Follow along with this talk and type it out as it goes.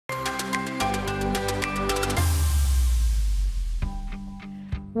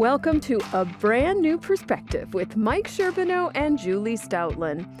Welcome to A Brand New Perspective with Mike Sherbino and Julie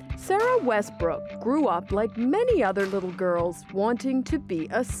Stautland. Sara Westbrook grew up like many other little girls wanting to be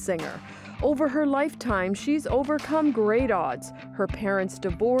a singer. Over her lifetime, she's overcome great odds: her parents'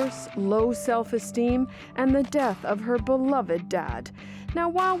 divorce, low self-esteem, and the death of her beloved dad. Now,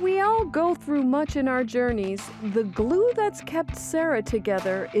 while we all go through much in our journeys, the glue that's kept Sara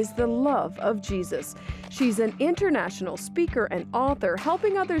together is the love of Jesus. She's an international speaker and author,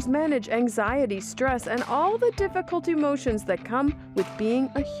 helping others manage anxiety, stress, and all the difficult emotions that come with being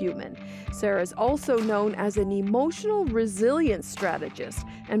a human. Sara's also known as an emotional resilience strategist,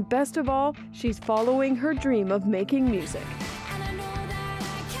 and best of all, she's following her dream of making music.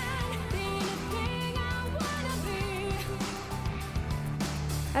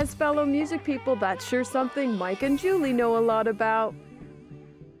 As fellow music people, that's sure something Mike and Julie know a lot about.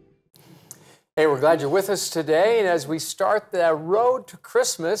 Hey, we're glad you're with us today. And as we start the road to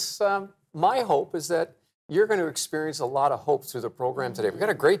Christmas, my hope is that you're going to experience a lot of hope through the program today. We've got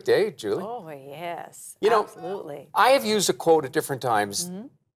a great day, Julie. Oh, yes. Absolutely. I have used a quote at different times. Mm-hmm.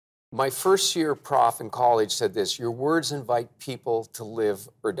 My first year prof in college said this: your words invite people to live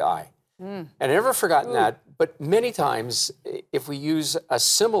or die. And I've never forgotten that. But many times, if we use a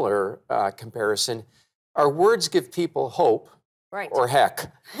similar comparison, our words give people hope. Right. Or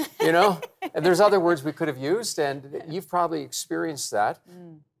heck, you know? And there's other words we could have used, and you've probably experienced that.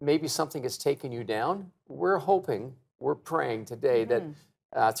 Maybe something has taken you down. We're hoping, we're praying today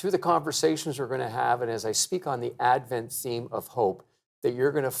that through the conversations we're going to have, and as I speak on the Advent theme of hope, that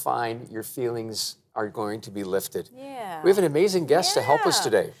you're going to find your feelings are going to be lifted. Yeah. We have an amazing guest to help us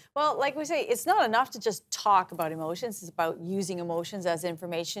today. Well, like we say, it's not enough to just talk about emotions. It's about using emotions as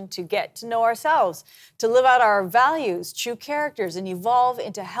information to get to know ourselves, to live out our values, true characters, and evolve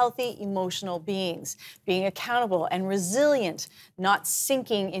into healthy emotional beings, being accountable and resilient, not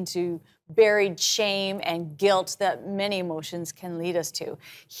sinking into buried shame and guilt that many emotions can lead us to.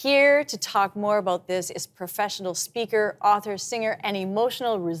 Here to talk more about this is professional speaker, author, singer, and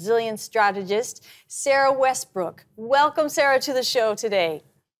emotional resilience strategist, Sara Westbrook. Welcome, Sara, to the show today.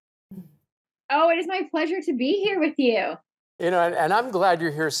 Oh, it is my pleasure to be here with you. You know, and I'm glad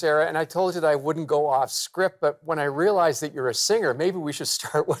you're here, Sara, and I told you that I wouldn't go off script, but when I realized that you're a singer, maybe we should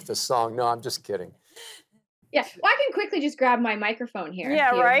start with a song. No, I'm just kidding. Yeah, well, I can quickly just grab my microphone here. Yeah,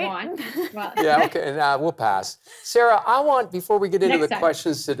 if you right? want. Well. Yeah, okay, and we'll pass. Sara, I want, before we get into the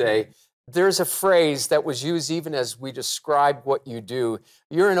questions today, there's a phrase that was used even as we describe what you do.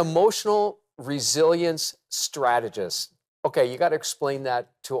 You're an emotional resilience strategist. Okay, you got to explain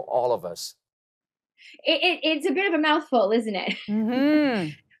that to all of us. It's a bit of a mouthful, isn't it? Mm-hmm.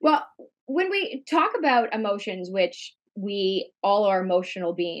 Well, when we talk about emotions, which we all are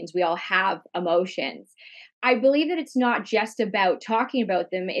emotional beings, we all have emotions. I believe that it's not just about talking about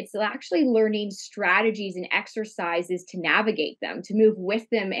them. It's actually learning strategies and exercises to navigate them, to move with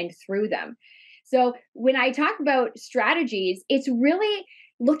them and through them. So when I talk about strategies, it's really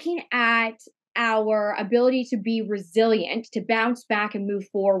looking at our ability to be resilient, to bounce back and move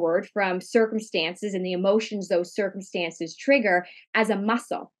forward from circumstances and the emotions those circumstances trigger as a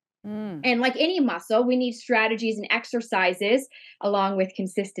muscle. And like any muscle, we need strategies and exercises along with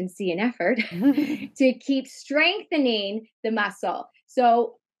consistency and effort to keep strengthening the muscle.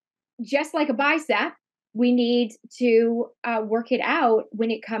 So just like a bicep, we need to work it out when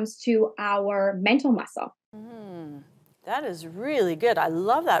it comes to our mental muscle. That is really good. I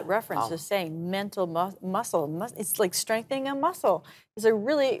love that reference to saying mental muscle. It's like strengthening a muscle. It's a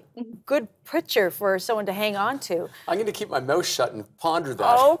really good picture for someone to hang on to. I'm going to keep my mouth shut and ponder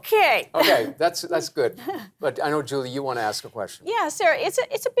that. Okay. Okay, that's good. But I know, Julie, you want to ask a question. Yeah, Sara, it's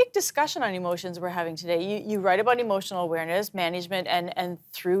a big discussion on emotions we're having today. You write about emotional awareness, management, and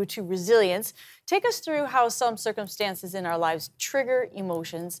through to resilience. Take us through how some circumstances in our lives trigger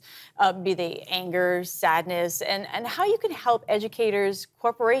emotions, be they anger, sadness, and how you can help educators,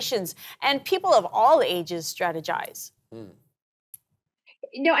 corporations, and people of all ages strategize.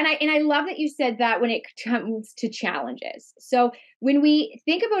 No, and I love that you said that when it comes to challenges. So when we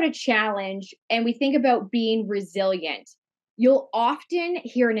think about a challenge and we think about being resilient, you'll often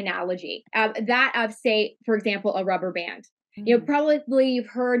hear an analogy that of, say, for example, a rubber band. You know, probably you've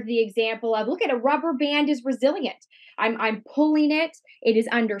heard the example of, look at a rubber band is resilient. I'm pulling it. It is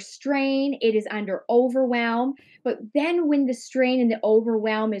under strain. It is under overwhelm. But then when the strain and the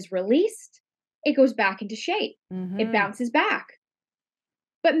overwhelm is released, it goes back into shape. It bounces back.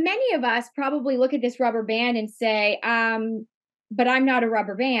 But many of us probably look at this rubber band and say, but I'm not a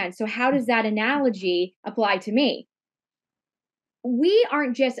rubber band. So how does that analogy apply to me? We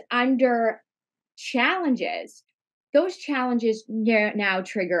aren't just under challenges. those challenges now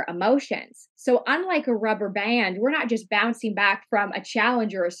trigger emotions. So, unlike a rubber band, we're not just bouncing back from a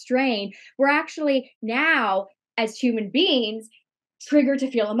challenge or a strain. We're actually now, as human beings, triggered to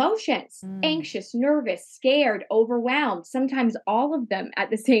feel emotions: anxious, nervous, scared, overwhelmed, sometimes all of them at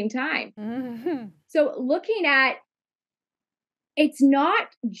the same time. So, looking at it's not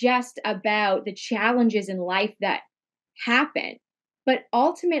just about the challenges in life that happen, but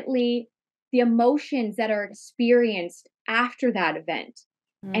ultimately the emotions that are experienced after that event.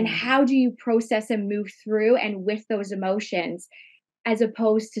 And how do you process and move through and with those emotions as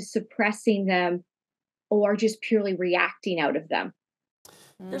opposed to suppressing them or just purely reacting out of them?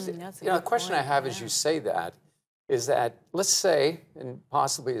 Here's the, That's a the good question I point, have as yeah. you say that is that, let's say, and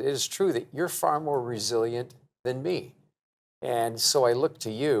possibly it is true, that you're far more resilient than me. And so I look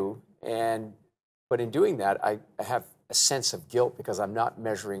to you, but in doing that, I have a sense of guilt because I'm not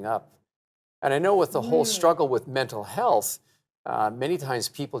measuring up. And I know with the whole struggle with mental health, many times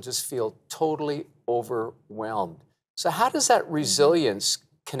people just feel totally overwhelmed. So how does that resilience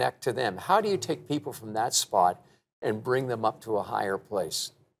connect to them? How do you take people from that spot and bring them up to a higher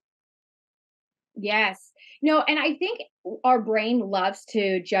place? Yes. No, and I think our brain loves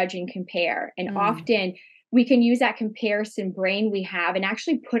to judge and compare. And often we can use that comparison brain we have and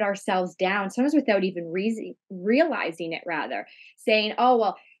actually put ourselves down, sometimes without even realizing it, rather, saying, oh,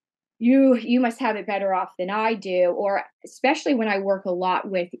 well, you must have it better off than I do. Or especially when I work a lot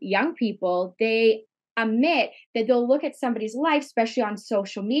with young people, they admit that they'll look at somebody's life, especially on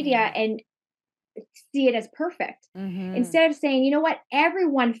social media, and see it as perfect. Instead of saying, you know what,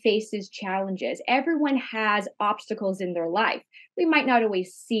 everyone faces challenges, everyone has obstacles in their life. We might not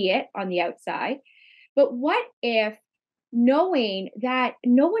always see it on the outside, but what if knowing that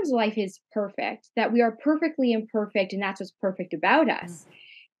no one's life is perfect, that we are perfectly imperfect, and that's what's perfect about us,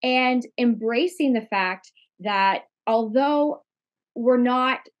 and embracing the fact that although we're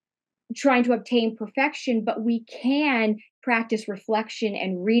not trying to obtain perfection, but we can practice reflection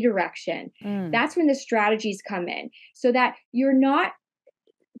and redirection. That's when the strategies come in, so that you're not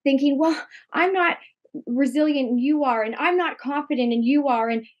thinking, well, I'm not resilient and you are, and I'm not confident and you are.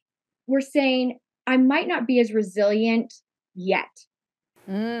 And we're saying, I might not be as resilient yet.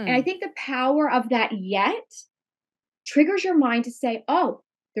 And I think the power of that yet triggers your mind to say, oh,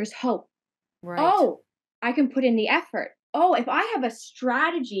 there's hope. Right. Oh, I can put in the effort. Oh, if I have a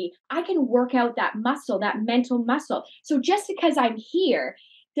strategy, I can work out that muscle, that mental muscle. So just because I'm here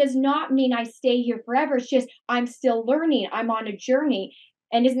does not mean I stay here forever. It's just I'm still learning. I'm on a journey.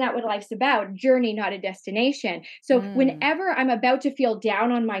 And isn't that what life's about? Journey, not a destination. So whenever I'm about to feel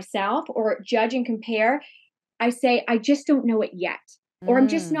down on myself or judge and compare, I say, I just don't know it yet. Or I'm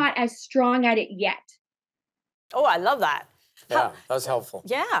just not as strong at it yet. Oh, I love that. Yeah, that was helpful.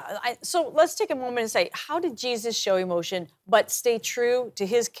 Yeah. So let's take a moment and say, how did Jesus show emotion but stay true to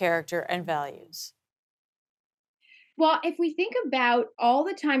his character and values? Well, if we think about all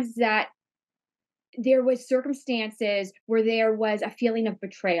the times that there was circumstances where there was a feeling of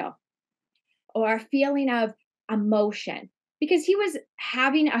betrayal or a feeling of emotion, because he was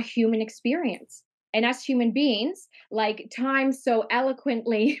having a human experience. And us human beings, like Time so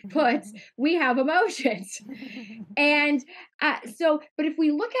eloquently puts, we have emotions. And but if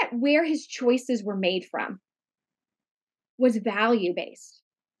we look at where his choices were made from, was value based,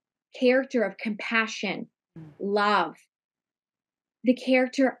 character of compassion, love, the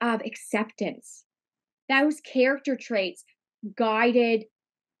character of acceptance. Those character traits guided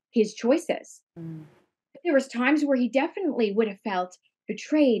his choices. There was times where he definitely would have felt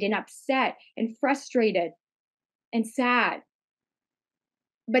betrayed and upset and frustrated and sad.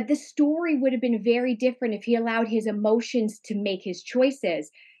 But the story would have been very different if he allowed his emotions to make his choices.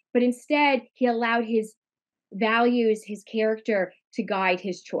 But instead, he allowed his values, his character to guide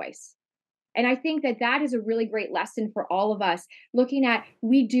his choice. And I think that that is a really great lesson for all of us, looking at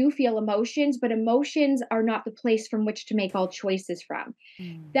we do feel emotions, but emotions are not the place from which to make all choices from.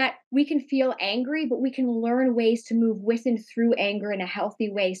 That we can feel angry, but we can learn ways to move with and through anger in a healthy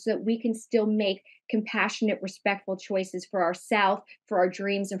way so that we can still make compassionate, respectful choices for ourselves, for our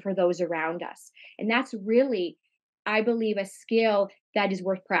dreams, and for those around us. And that's really, I believe, a skill that is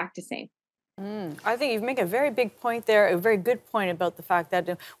worth practicing. I think you make a very big point there, a very good point about the fact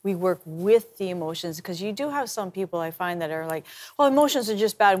that we work with the emotions, because you do have some people I find that are like, well, emotions are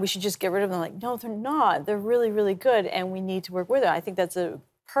just bad, we should just get rid of them. Like, no, they're not. They're really, really good, and we need to work with it. I think that's a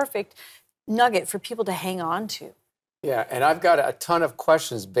perfect nugget for people to hang on to. Yeah, and I've got a ton of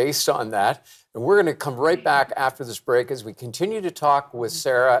questions based on that. And we're going to come right back after this break as we continue to talk with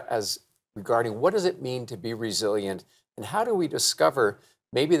Sara regarding what does it mean to be resilient and how do we discover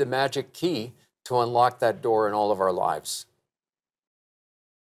maybe the magic key to unlock that door in all of our lives.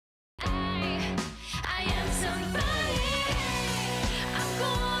 I am somebody. I'm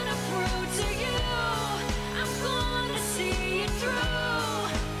gonna prove to you. I'm gonna see it through.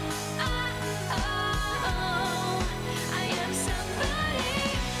 I am somebody.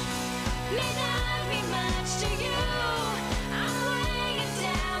 May not be much to you. I'm laying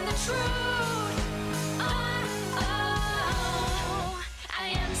down the truth. I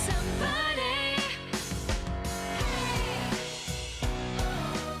am somebody.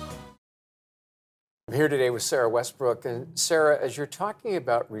 I'm here today with Sara Westbrook. And Sara, as you're talking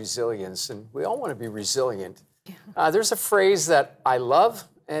about resilience, and we all want to be resilient, there's a phrase that I love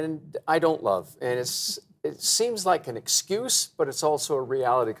and I don't love. And it seems like an excuse, but it's also a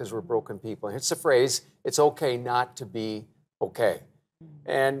reality because we're broken people. And it's the phrase, it's okay not to be okay.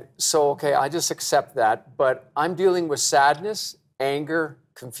 And so, okay, I just accept that, but I'm dealing with sadness, anger,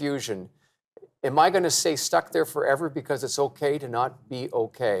 confusion. Am I going to stay stuck there forever because it's okay to not be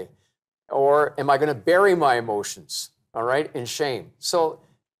okay? Or am I going to bury my emotions, all right, in shame? So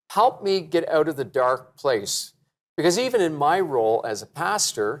help me get out of the dark place. Because even in my role as a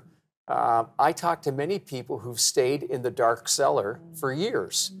pastor, I talk to many people who've stayed in the dark cellar for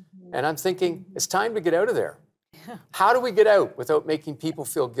years. And I'm thinking, it's time to get out of there. How do we get out without making people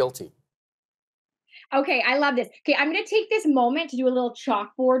feel guilty? Okay, I love this. Okay, I'm going to take this moment to do a little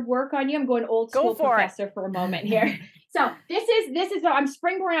chalkboard work on you. I'm going old school professor for a moment here. So this is I'm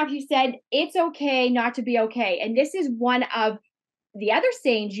springboarding off. You said it's okay not to be okay, and this is one of the other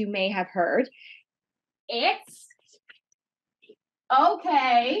sayings you may have heard. It's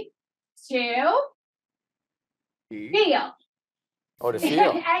okay to feel. Oh, to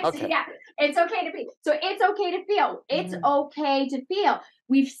feel. Actually, Okay. yeah, it's okay to feel. So it's okay to feel. It's okay to feel.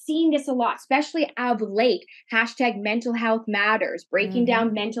 We've seen this a lot, especially of late. Hashtag mental health matters, breaking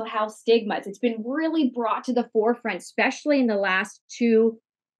down mental health stigmas. It's been really brought to the forefront, especially in the last 2+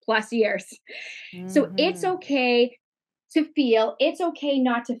 years. So it's okay to feel. It's okay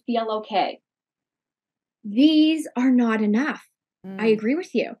not to feel okay. These are not enough. I agree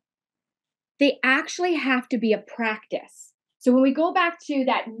with you. They actually have to be a practice. So when we go back to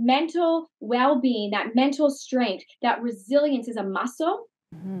that mental well-being, that mental strength, that resilience is a muscle,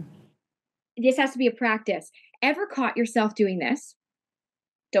 this has to be a practice. Ever caught yourself doing this?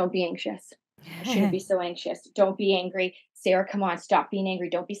 Don't be anxious. Shouldn't be so anxious. Don't be angry. Sara, come on, stop being angry.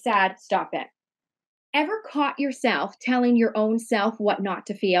 Don't be sad. Stop it. Ever caught yourself telling your own self what not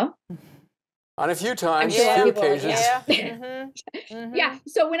to feel? On a few times, sure a few people- occasions. Yeah.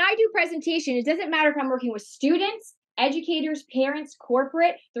 So when I do presentation, it doesn't matter if I'm working with students, educators, parents,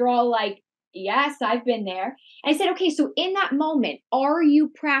 corporate, they're all like, yes, I've been there. And I said, okay, so in that moment, are you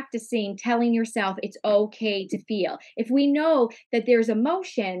practicing telling yourself it's okay to feel? If we know that there's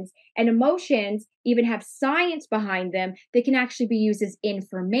emotions, and emotions even have science behind them that can actually be used as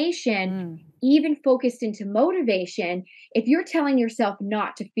information, even focused into motivation, if you're telling yourself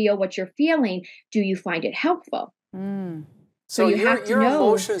not to feel what you're feeling, do you find it helpful? So you your have to know.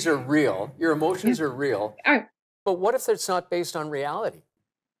 emotions are real. Your emotions are real. All right. But what if it's not based on reality?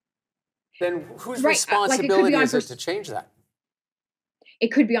 Then whose Right, like it could be responsibility on is it to change that?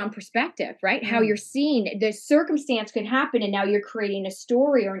 It could be on perspective, right? How you're seeing the circumstance could happen, and now you're creating a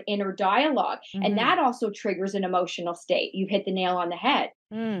story or an inner dialogue. And that also triggers an emotional state. You've hit the nail on the head.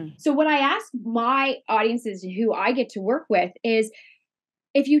 So what I ask my audiences who I get to work with is,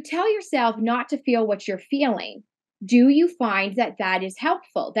 if you tell yourself not to feel what you're feeling, do you find that that is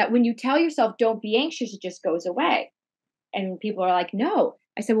helpful? That when you tell yourself don't be anxious, it just goes away? And people are like, no.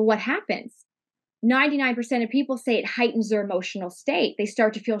 I said, well, what happens? 99% of people say it heightens their emotional state. They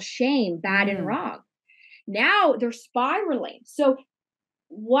start to feel shame, bad and wrong. Now they're spiraling. So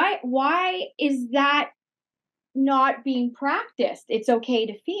why is that not being practiced? It's okay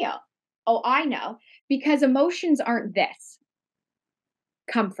to feel. Oh, I know. Because emotions aren't this.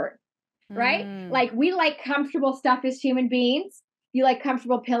 Comfort, right? Like we like comfortable stuff as human beings. You like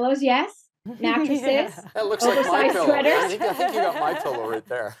comfortable pillows, yes? Mattresses. That looks like my Oversized pillow. sweaters. I think you got my pillow right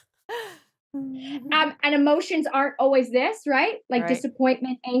there. And emotions aren't always this, right? Like Right.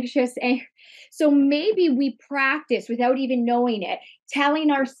 disappointment, anxious. So maybe we practice without even knowing it,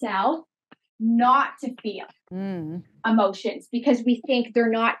 telling ourselves not to feel emotions because we think they're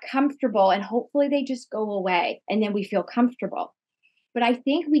not comfortable, and hopefully they just go away and then we feel comfortable. But I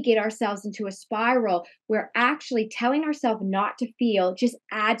think we get ourselves into a spiral where actually telling ourselves not to feel just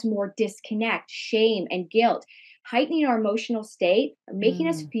adds more disconnect, shame, and guilt, heightening our emotional state, making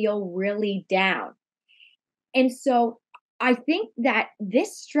us feel really down. And so I think that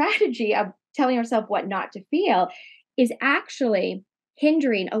this strategy of telling ourselves what not to feel is actually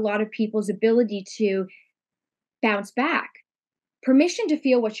hindering a lot of people's ability to bounce back. Permission to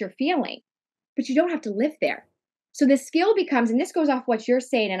feel what you're feeling, but you don't have to live there. So the skill becomes, and this goes off what you're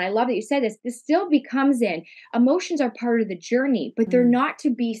saying, and I love that you said this still becomes in emotions are part of the journey, but they're not to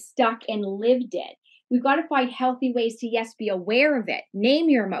be stuck and lived in. We've got to find healthy ways to, yes, be aware of it, name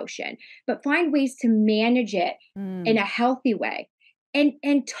your emotion, but find ways to manage it in a healthy way.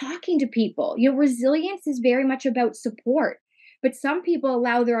 And talking to people, resilience is very much about support, but some people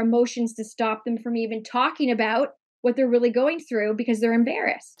allow their emotions to stop them from even talking about what they're really going through because they're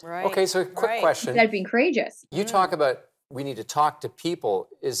embarrassed. Right. Okay, so quick question. Instead of being courageous. You talk about we need to talk to people.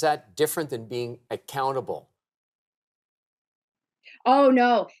 Is that different than being accountable? Oh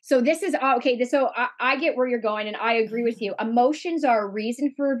no. So this is okay. So I get where you're going, and I agree with you. Emotions are a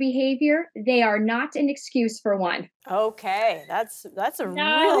reason for a behavior. They are not an excuse for one. Okay, that's a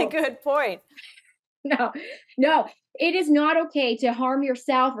really good point. No. It is not okay to harm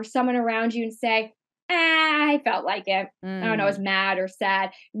yourself or someone around you and say, I felt like it. I don't know, I was mad or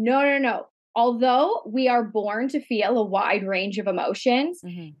sad. No. Although we are born to feel a wide range of emotions,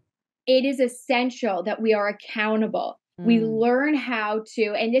 it is essential that we are accountable. We learn how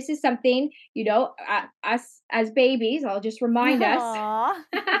to, and this is something, us as babies, I'll just remind us.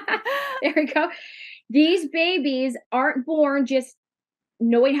 There we go. These babies aren't born just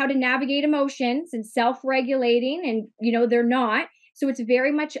knowing how to navigate emotions and self-regulating, and, they're not. So it's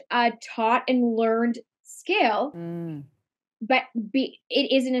very much a taught and learned skill, but it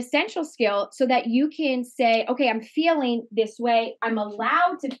is an essential skill so that you can say, okay, I'm feeling this way. I'm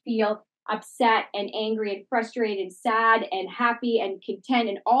allowed to feel upset and angry and frustrated and sad and happy and content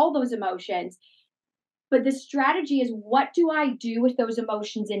and all those emotions. But the strategy is, what do I do with those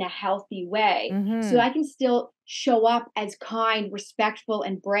emotions in a healthy way so I can still show up as kind, respectful,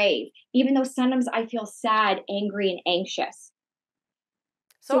 and brave, even though sometimes I feel sad, angry, and anxious.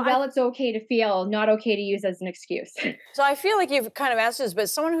 So while it's okay to feel, not okay to use as an excuse. So I feel like you've kind of answered this, but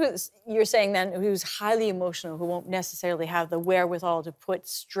someone you're saying then who's highly emotional, who won't necessarily have the wherewithal to put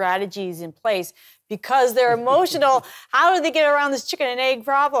strategies in place because they're emotional, how do they get around this chicken and egg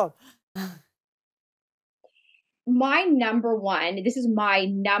problem? This is my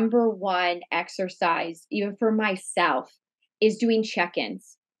number one exercise, even for myself, is doing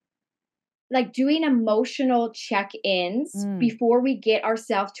check-ins. Like doing emotional check-ins before we get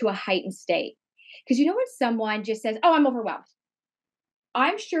ourselves to a heightened state. Because when someone just says, oh, I'm overwhelmed.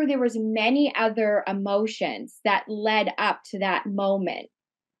 I'm sure there was many other emotions that led up to that moment.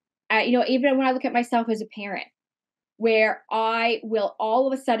 Even when I look at myself as a parent, where I will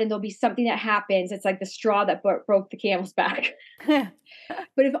all of a sudden, there'll be something that happens. It's like the straw that broke the camel's back. But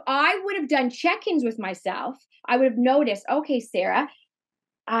if I would have done check-ins with myself, I would have noticed, okay, Sarah,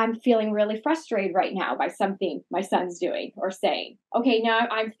 I'm feeling really frustrated right now by something my son's doing or saying. Okay, now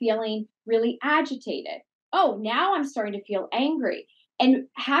I'm feeling really agitated. Oh, now I'm starting to feel angry. And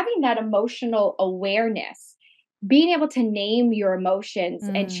having that emotional awareness, being able to name your emotions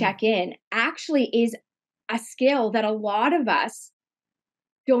and check in actually is a skill that a lot of us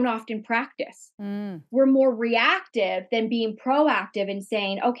don't often practice. We're more reactive than being proactive and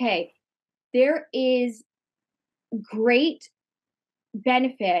saying, okay, there is great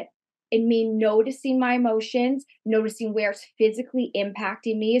benefit in me noticing my emotions, noticing where it's physically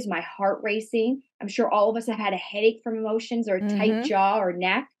impacting me. Is my heart racing? I'm sure all of us have had a headache from emotions or a tight jaw or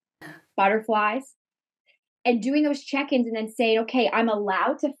neck, butterflies. And doing those check-ins and then saying, okay, I'm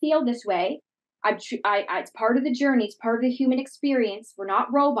allowed to feel this way. It's part of the journey. It's part of the human experience. We're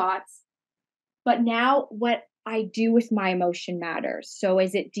not robots. But now what I do with my emotion matters. So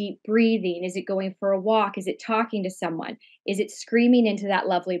is it deep breathing? Is it going for a walk? Is it talking to someone? Is it screaming into that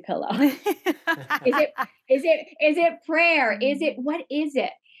lovely pillow? Is it prayer? What is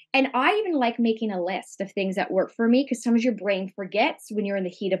it? And I even like making a list of things that work for me, because sometimes your brain forgets when you're in the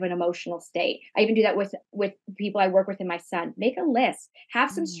heat of an emotional state. I even do that with people I work with and my son. Make a list.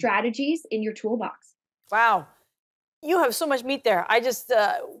 Have some strategies in your toolbox. Wow. You have so much meat there.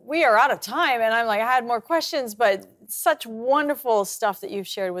 We are out of time, and I had more questions, but such wonderful stuff that you've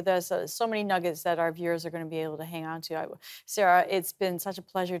shared with us. So many nuggets that our viewers are going to be able to hang on to. Sarah, it's been such a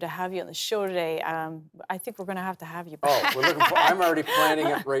pleasure to have you on the show today. I think we're going to have you back. Oh, I'm already planning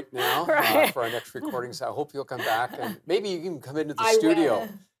it right now for our next recordings. I hope you'll come back, and maybe you can come into the studio. Will.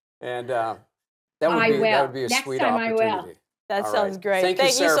 And that would be a Next sweet time I will. opportunity. That All sounds right. great. Thank you,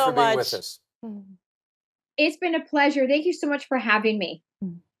 Sarah, so for being much. with us. It's been a pleasure. Thank you so much for having me.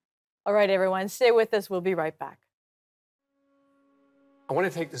 All right, everyone, stay with us. We'll be right back. I want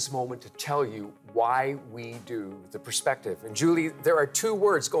to take this moment to tell you why we do the perspective. And Julie, there are two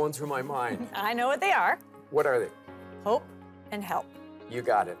words going through my mind. I know what they are. What are they? Hope and help. You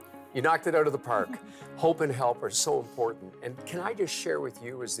got it. You knocked it out of the park. Hope and help are so important. And can I just share with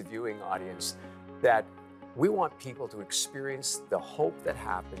you as the viewing audience that we want people to experience the hope that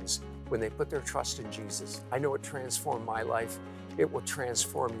happens when they put their trust in Jesus. I know it transformed my life. It will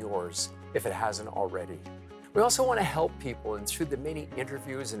transform yours if it hasn't already. We also want to help people, and through the many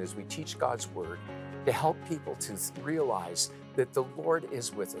interviews and as we teach God's Word, to help people to realize that the Lord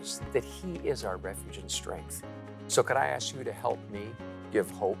is with us, that He is our refuge and strength. So could I ask you to help me give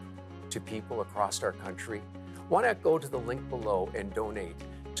hope to people across our country? Why not go to the link below and donate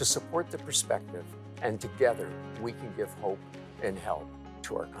to support the perspective, and together we can give hope and help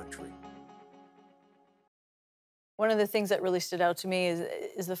to our country. One of the things that really stood out to me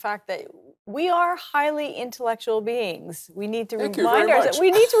is the fact that we are highly intellectual beings. We need to remind ourselves.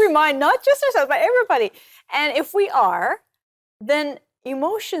 We need to remind not just ourselves, but everybody. And if we are, then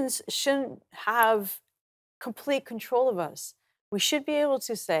emotions shouldn't have complete control of us. We should be able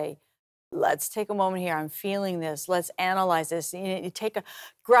to say, let's take a moment here. I'm feeling this. Let's analyze this. You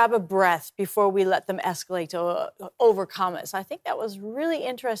grab a breath before we let them escalate to overcome it. So I think that was really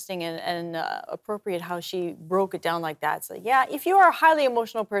interesting and appropriate how she broke it down like that. So yeah, if you are a highly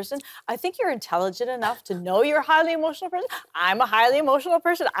emotional person, I think you're intelligent enough to know you're a highly emotional person. I'm a highly emotional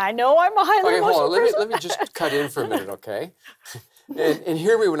person. I know I'm a highly emotional person. Let me just cut in for a minute, okay? And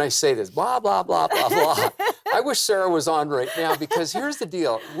hear me when I say this, blah, blah, blah, blah, blah. I wish Sara was on right now because here's the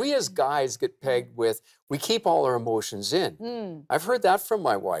deal. We as guys get pegged with, we keep all our emotions in. I've heard that from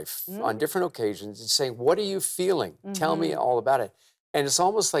my wife on different occasions. It's saying, what are you feeling? Tell me all about it. And it's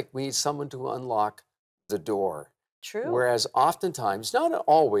almost like we need someone to unlock the door. True. Whereas oftentimes, not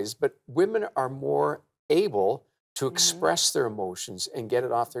always, but women are more able to express their emotions and get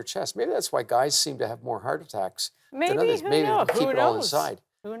it off their chest. Maybe that's why guys seem to have more heart attacks than others. Maybe they keep it all inside.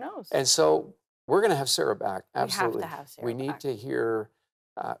 Who knows? And so we're going to have Sara back. Absolutely. We have to have Sara we need back. to hear.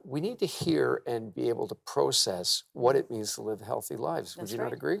 We need to hear and be able to process what it means to live healthy lives. Would That's you right.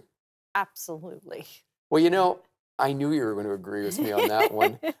 not agree? Absolutely. Well, you know, I knew you were going to agree with me on that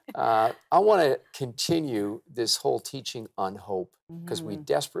one. I want to continue this whole teaching on hope because we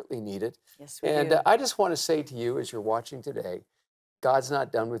desperately need it. Yes, we And do. I just want to say to you as you're watching today, God's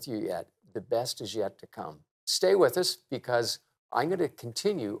not done with you yet. The best is yet to come. Stay with us because I'm going to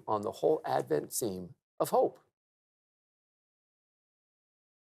continue on the whole Advent theme of hope.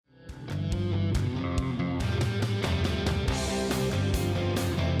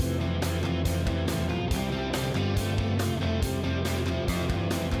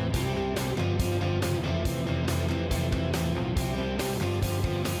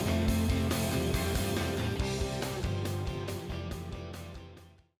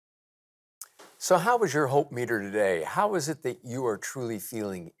 So how was your hope meter today? How is it that you are truly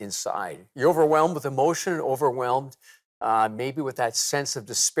feeling inside? You're overwhelmed with emotion, overwhelmed maybe with that sense of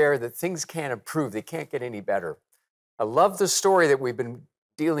despair that things can't improve, they can't get any better. I love the story that we've been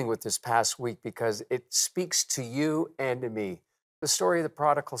dealing with this past week because it speaks to you and to me. The story of the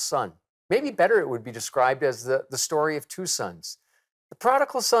prodigal son. Maybe better it would be described as the story of two sons. The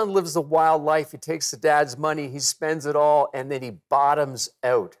prodigal son lives the wild life. He takes the dad's money, he spends it all, and then he bottoms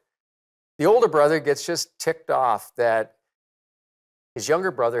out. The older brother gets just ticked off that his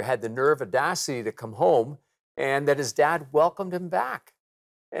younger brother had the nerve, audacity to come home and that his dad welcomed him back.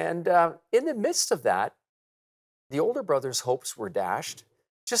 And in the midst of that, the older brother's hopes were dashed,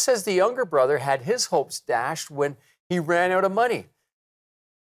 just as the younger brother had his hopes dashed when he ran out of money.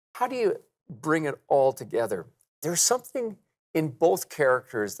 How do you bring it all together? There's something in both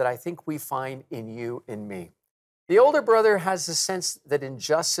characters that I think we find in you and me. The older brother has the sense that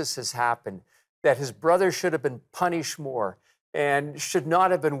injustice has happened, that his brother should have been punished more and should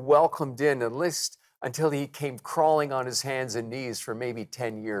not have been welcomed in, at least until he came crawling on his hands and knees for maybe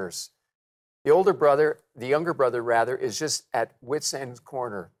 10 years. The younger brother rather, is just at wit's end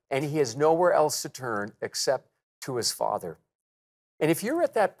corner, and he has nowhere else to turn except to his father. And if you're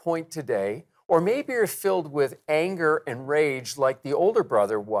at that point today, or maybe you're filled with anger and rage like the older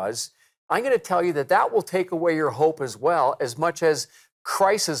brother was, I'm going to tell you that that will take away your hope as well, as much as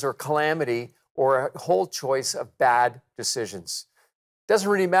crisis or calamity or a whole choice of bad decisions. Doesn't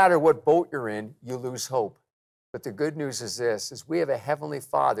really matter what boat you're in, you lose hope. But the good news is this, is we have a Heavenly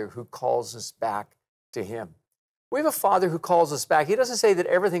Father who calls us back to Him. We have a Father who calls us back. He doesn't say that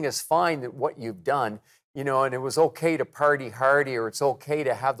everything is fine, that what you've done, you know, and it was okay to party hardy or it's okay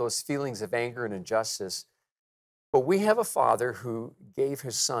to have those feelings of anger and injustice. But we have a Father who gave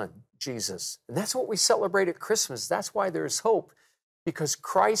His Son, Jesus. And that's what we celebrate at Christmas. That's why there's hope, because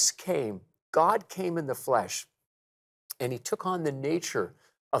Christ came, God came in the flesh, and He took on the nature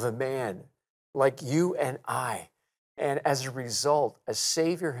of a man like you and I. And as a result, a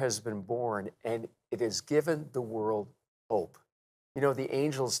Savior has been born, and it has given the world hope. You know, the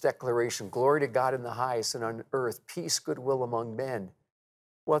angel's declaration, glory to God in the highest, and on earth, peace, goodwill among men.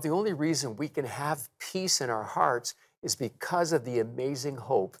 Well, the only reason we can have peace in our hearts is because of the amazing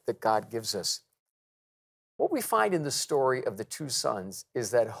hope that God gives us. What we find in the story of the two sons is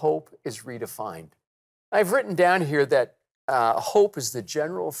that hope is redefined. I've written down here that hope is the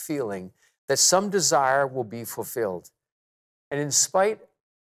general feeling that some desire will be fulfilled. And in spite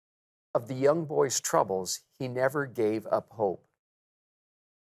of the young boy's troubles, he never gave up hope.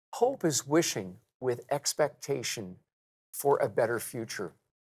 Hope is wishing with expectation for a better future.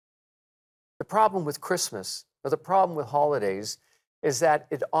 The problem with Christmas, or the problem with holidays, is that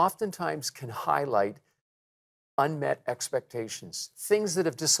it oftentimes can highlight unmet expectations, things that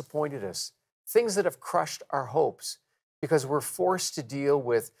have disappointed us, things that have crushed our hopes, because we're forced to deal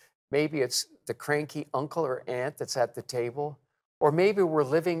with maybe it's the cranky uncle or aunt that's at the table, or maybe we're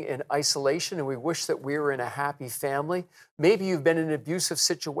living in isolation and we wish that we were in a happy family. Maybe you've been in an abusive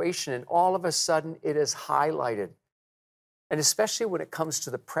situation and all of a sudden it is highlighted. And especially when it comes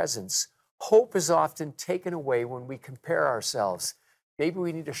to the presents, hope is often taken away when we compare ourselves. Maybe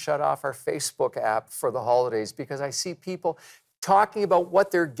we need to shut off our Facebook app for the holidays because I see people talking about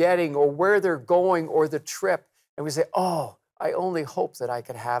what they're getting or where they're going or the trip. And we say, oh, I only hope that I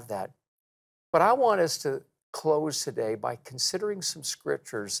could have that. But I want us to close today by considering some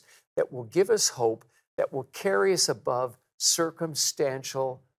scriptures that will give us hope, that will carry us above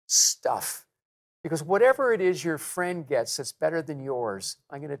circumstantial stuff. Because whatever it is your friend gets that's better than yours,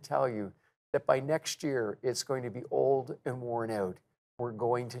 I'm going to tell you that by next year, it's going to be old and worn out. We're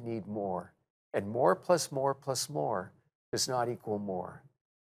going to need more. And more plus more plus more does not equal more.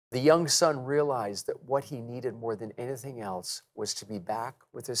 The young son realized that what he needed more than anything else was to be back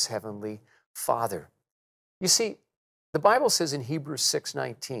with his heavenly Father. You see, the Bible says in Hebrews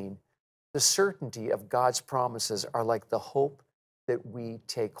 6:19, the certainty of God's promises are like the hope that we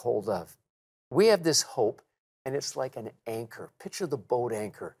take hold of. We have this hope, and it's like an anchor. Picture the boat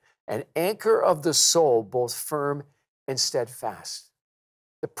anchor, an anchor of the soul, both firm and steadfast.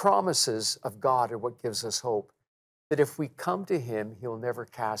 The promises of God are what gives us hope, that if we come to him, he'll never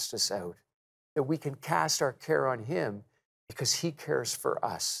cast us out, that we can cast our care on him because he cares for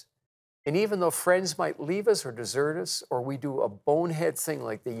us. And even though friends might leave us or desert us, or we do a bonehead thing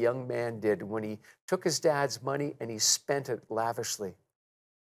like the young man did when he took his dad's money and he spent it lavishly,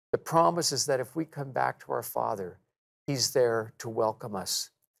 the promise is that if we come back to our Father, he's there to welcome us.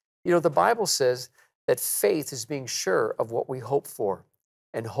 You know, the Bible says that faith is being sure of what we hope for,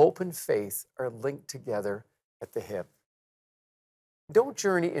 and hope and faith are linked together at the hip. Don't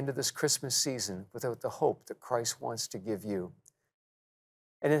journey into this Christmas season without the hope that Christ wants to give you.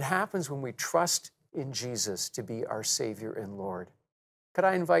 And it happens when we trust in Jesus to be our Savior and Lord. Could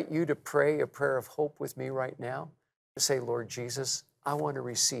I invite you to pray a prayer of hope with me right now? To say, Lord Jesus, I want to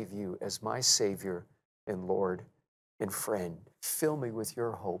receive you as my Savior and Lord and friend. Fill me with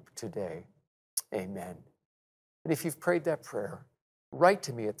your hope today. Amen. And if you've prayed that prayer, write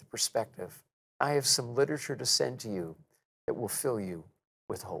to me at The Perspective. I have some literature to send to you that will fill you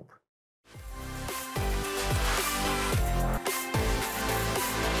with hope.